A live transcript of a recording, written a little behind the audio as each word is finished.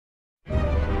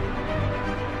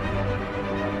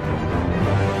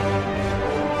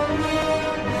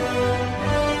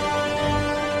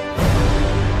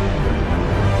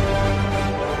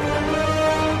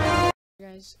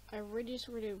guys, I just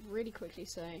want to really quickly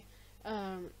say,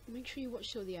 make sure you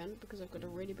watch till the end because I've got a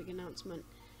really big announcement,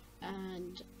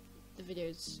 and the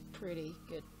video's pretty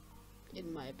good,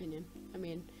 in my opinion. I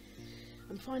mean,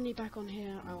 I'm finally back on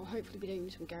here. I will hopefully be doing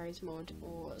some Garry's Mod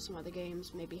or some other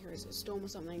games, maybe Heroes of the Storm or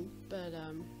something, but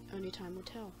only time will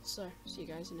tell. So, see you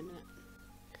guys in a minute.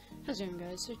 How's it going,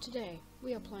 guys? So today,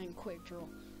 we are playing Quick Draw.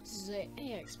 This is an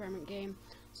AI experiment game.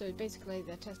 So basically,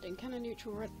 they're testing can a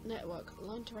neutral network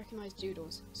learn to recognize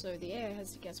doodles. So the AI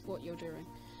has to guess what you're doing.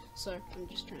 So I'm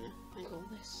just trying to angle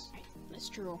this. Right, let's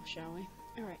draw, shall we?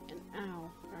 Alright, an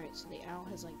owl. Alright, so the owl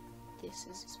has like this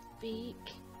as his beak.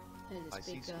 There's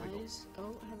his big eyes.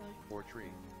 Oh, hello. Or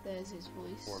tree. There's his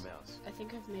voice. Or mouse. I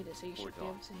think I've made it so you should be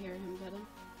able to hear him better.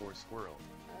 Or squirrel.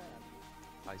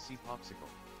 I see popsicle.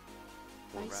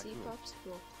 Or I raccoon. see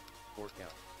popsicle. Or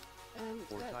cow.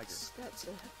 Or that's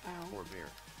an owl. Or bear.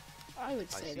 I would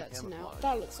say see that's an owl. camouflage.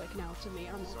 That looks like an owl to me,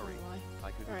 I'm not Sorry, gonna lie.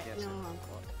 I couldn't Alright, guess no it. alarm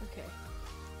clock. Okay.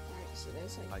 Alright, so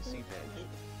there's like... I see bench.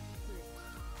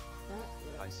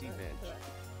 I see bench.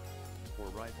 Or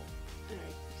rifle.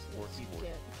 Alright, so Or let's keyboard.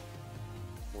 get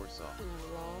Or saw. an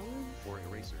alarm. Or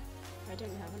eraser. I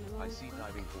don't have an alarm I see clock.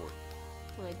 diving board.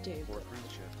 Well, I do, Or but...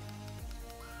 cruise ship.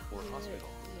 Or hospital.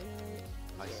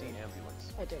 I see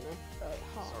ambulance. I don't know. Alright,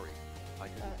 heart. Sorry, I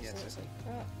couldn't So guess it's it.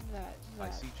 like that. I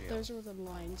see jail. Those are all the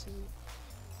lines,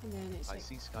 and then it's I like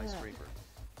see skyscraper.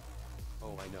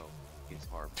 Oh, I know. It's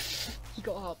harp. You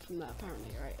got harp from that, apparently,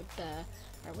 right? A bear.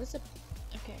 Right, where's the...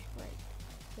 Okay, right.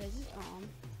 There's his arm.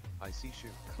 I see shoe.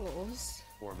 Claws.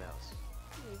 Or mouse.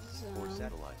 There's his Or arm.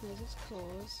 satellite. There's his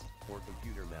claws. Or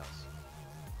computer mouse.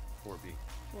 Or bee.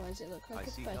 Why does it look like I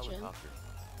a see pigeon? helicopter.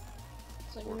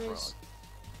 It's like Or one of those... frog.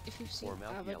 If you've seen Or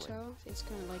mouth Avatar, yelling. it's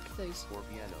kind of like those Or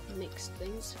piano. mixed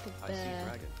things, like a I see bear...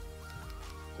 dragon.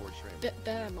 Or shrimp.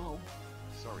 Bear mole.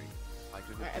 Sorry, I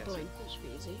couldn't Alright, a guess balloon. it. That should be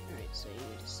easy. Alright, so you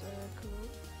need a circle.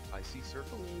 I see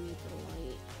circle. And then you need the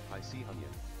light. I see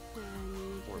onion. And you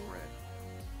need Or the... bread.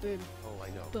 Boom. Oh, I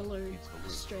know. Balloon. It's balloon.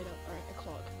 Straight up. Alright, a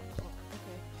clock.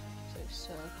 Okay. So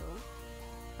circle.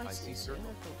 I see circle.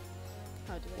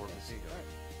 How do I Or guess? potato.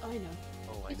 Alright, I know.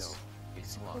 Oh, I know.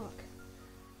 It's a clock.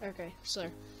 Okay, so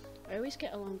I always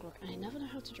get alarm clock and I never know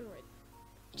how to draw it.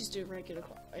 Just do a regular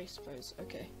clock, I suppose.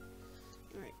 Okay.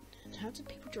 Alright. And how do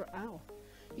people draw owl?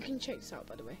 You can check this out,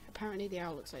 by the way. Apparently the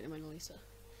owl looks like the Mona Lisa.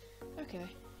 Okay.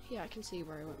 Yeah, I can see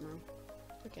where I went wrong.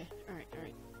 Okay. Alright.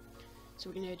 So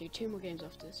we're gonna do 2 more games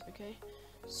after this, okay?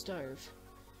 Stove.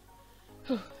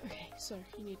 Okay, so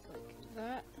you need like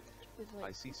that with like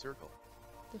I see circle.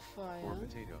 the fire. Or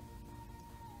potato.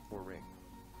 Or ring.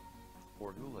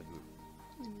 Or hula hoop.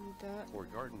 And that Or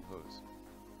garden hose.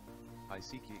 I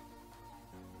see key.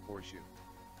 Or shoe.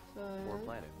 fire. Or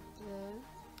planet.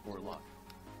 There. Or lock.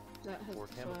 That has Or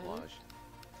the fire. camouflage.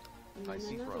 And I then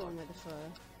see another frog. one with the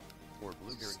fire. Or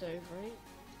blueberry. Stove, right?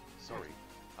 Sorry,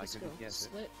 I Let's couldn't go. guess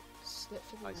it. Slit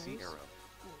for the I nose. see arrow.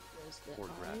 Oh, there's the Or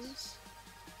grass. eyes.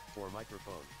 Or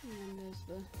microphone. And then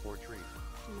there's the Or tree.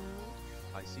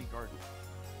 mouth. I see garden.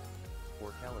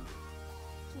 Or calendar.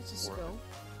 That's a Or- skull.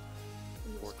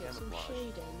 And or let's get some camouflage.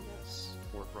 shading. That's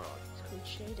Or frog. it's called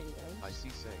shading, guys. I see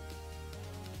sink.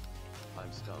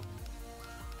 I'm stumped.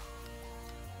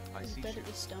 I You see better shoe.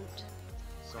 be stumped.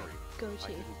 Sorry, Go I to.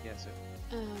 couldn't guess it.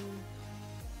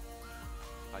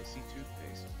 I see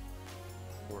toothpaste.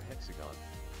 Or hexagon.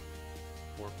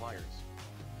 Or pliers.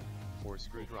 Or How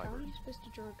screwdriver. are you supposed to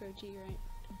draw a goatee, right?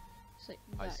 It's like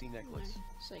I that, see you know, necklace.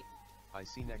 It's like I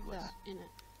see necklace. that in it.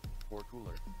 Or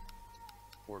cooler.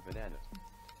 Or banana.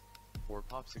 Or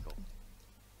popsicle.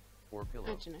 Or pillow.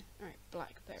 Actually, no. Alright,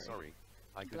 blackberry. Sorry,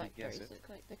 I couldn't guess Blackberries it. look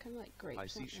like they're kind of like grapes. I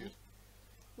see aren't shoe.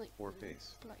 they? Like Or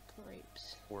face. black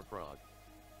grapes. Or frog.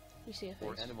 You see a face.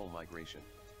 Or animal migration.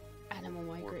 Animal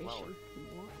migration. flower.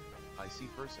 What? I see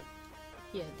person.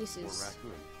 Yeah, this Or is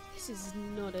raccoon. this is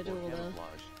not at Or all the.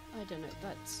 camouflage. I don't know.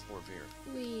 That's Or bear.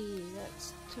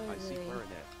 that's I totally. see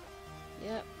clarinet.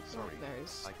 Yep. Sorry,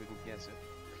 Blackberries. I couldn't guess it.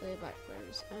 Clear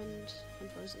blackberries and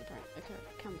unfrozen apparently. Okay,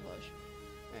 camouflage.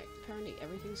 Right. Apparently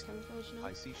everything's camouflage now.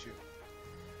 I see shoe.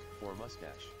 Or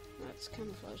mustache. That's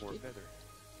camouflage. Or Dude. feather.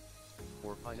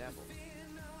 Or pineapple.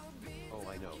 Oh,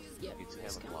 I know. Yep. It's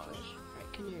that's camouflage.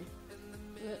 Right. Canoe.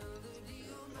 Look.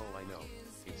 Oh, I know.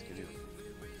 It's canoe.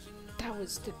 That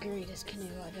was the greatest canoe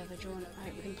I've ever drawn.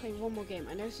 Alright, we're gonna play one more game.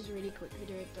 I know this is a really quick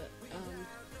video, but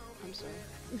I'm sorry.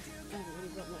 I haven't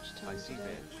really got much time I see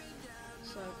today. bench.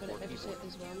 So I've got Or to edit keyboard. it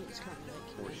as well. It's currently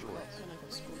like Or 9 o'clock shorts. and I've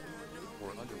got school in the morning.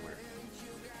 Or underwear.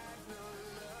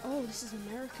 Oh, this is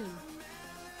American.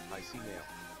 I see nail.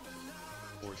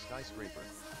 Or skyscraper.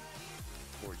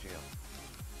 Or jail.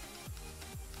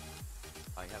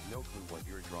 I have no clue what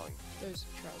you're drawing. Those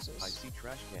are trousers. I see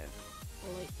trash can. A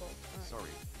light bulb. Alright.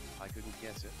 Sorry, I couldn't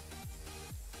guess it.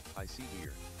 I see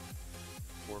deer.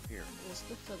 Or pear. What's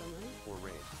the filament? Or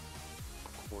rain.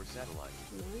 Or satellite.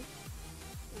 No. Light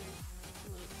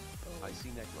bulb. I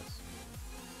see necklace.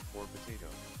 Or potato.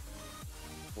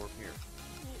 Or pear.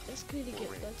 Right, that's pretty Or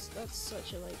good. rain. That's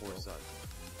such a light Or bulb. sun.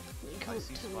 You can't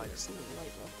see tell me spider. it's not a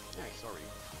light bulb. Alright. Sorry,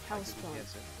 I House couldn't plant.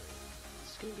 guess it.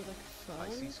 It's gonna be like a fun. I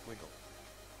see squiggle.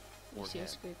 You or see a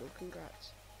hand. squiggle.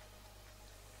 Congrats.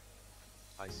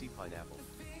 I see pineapple.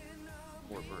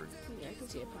 Or bird. Yeah, I can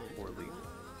see a pineapple. Or on leaf.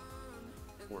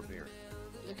 that. Or bear.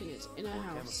 Look at it. It's in a Or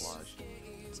house. camouflage.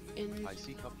 It's in. I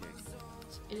see cupcake.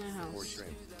 It's in a house. Or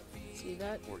shrimp. See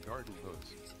that? Or garden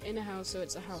hose. In a house, so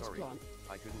it's a house Sorry, plant.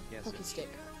 I couldn't guess Hockey it. stick.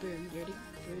 Boom. You ready?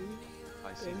 Boom.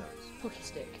 I see Boom. nose. Hockey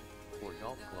stick. Or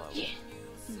golf club. Yeah.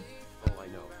 Oh, I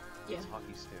know. Yeah. It's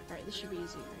hockey stick. Alright, this should be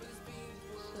easy, right?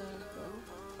 Circle.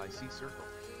 I see circle.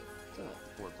 Dot.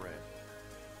 Or bread.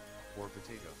 Or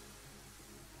potato.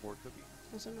 Or cookie.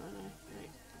 That's not an eye.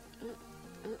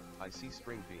 Right. I see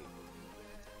string bean.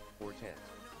 Or tent.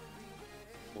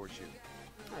 Or shoe.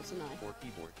 That's an eye. Or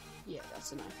keyboard. Yeah,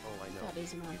 that's an eye. Oh, I know. That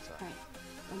is an eye. It's a- Right.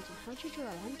 Lantern. How'd you draw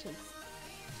a lantern?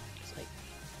 It's like.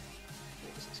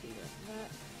 Wait, so it's gonna go like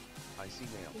that. I see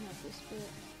nail. We have this bit.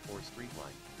 Or street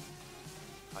light.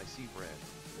 I see bread.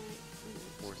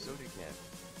 Right. Or soda can.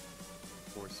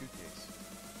 Or suitcase.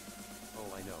 Oh,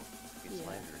 I know. It's Yeah.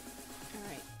 lantern.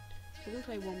 Alright. We're gonna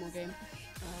play one more game.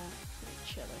 Like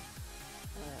cello.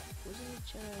 Was it a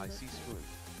cello? I see spoon.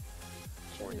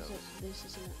 Cello or is nose. this,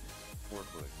 isn't it? Or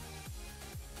foot.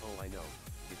 Oh, I know.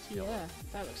 It's yellow. Yeah,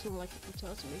 that looks more like a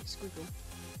guitar to me. Squiggle.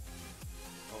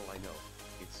 Oh, I know.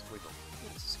 It's squiggle.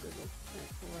 That's a squiggle.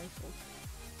 Right, a rifle.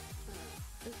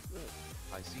 Look.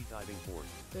 I see diving board.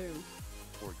 Boom.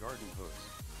 Or garden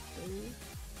hose. Boom.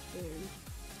 Boom.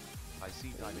 I see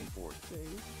diving board.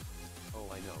 Boom. Oh,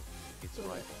 I know. It's Bullet.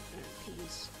 rifle. Alright,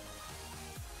 peas.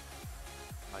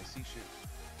 I see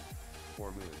shoe.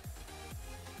 Or moon.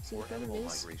 See, Or the problem animal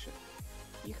is, migration.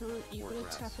 you can't, you or gotta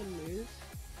grass. tap and move.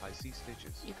 I see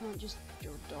stitches. You can't just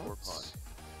draw dots. Or pond.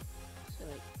 So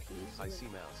like peas. I look- see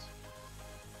mouse.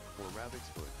 Or rabbit's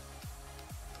foot.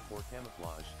 Or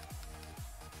camouflage.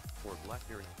 Or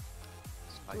blackberry.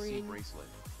 I see Green. bracelet.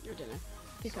 I don't know.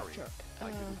 Pickup Sorry, truck. I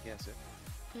couldn't guess it.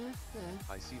 Yeah, there.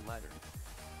 I see ladder.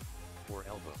 Or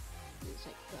elbow. It's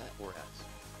like that. Or X.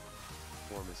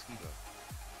 Or mosquito.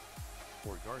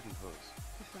 Or garden hose.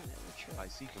 I found it in the truck. I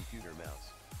see computer mouse.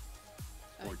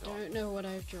 I or dog. don't know what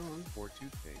I've drawn. Or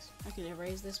toothpaste. I can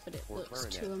erase this, but it Or looks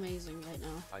clarinet. too amazing right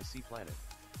now. I see planet.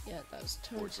 Yeah, that's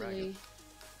Or totally. dragon.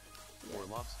 Yeah, Or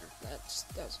lobster. that's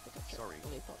pickup truck. Sorry,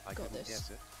 Lollipop. I Got couldn't this.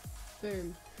 guess it.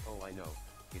 Boom. Oh, I know.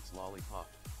 It's lollipop.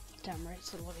 Damn right,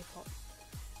 it's a lollipop.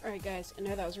 Alright guys, I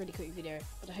know that was a really quick video,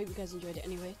 but I hope you guys enjoyed it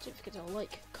anyway. Don't forget to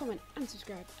like, comment, and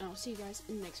subscribe, and I'll see you guys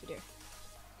in the next video.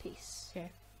 Peace.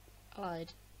 Okay. I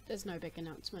lied. There's no big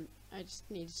announcement. I just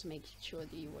needed to make sure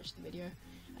that you watched the video.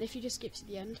 And if you just skipped to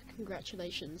the end,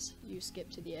 congratulations. You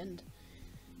skipped to the end.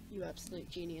 You absolute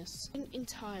genius. Didn't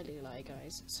entirely lie,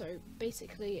 guys. So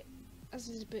basically, as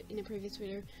is a bit in a previous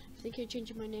video, I think I'm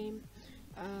changing my name.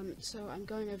 So I'm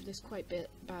going over this quite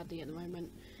badly at the moment.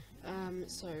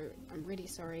 So I'm really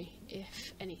sorry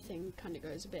if anything kind of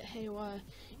goes a bit haywire.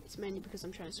 It's mainly because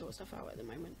I'm trying to sort stuff out at the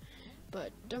moment.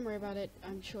 But don't worry about it.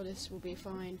 I'm sure this will be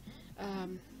fine.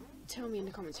 Tell me in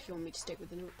the comments if you want me to stick with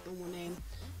the normal name.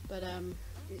 But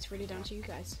it's really down to you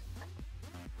guys.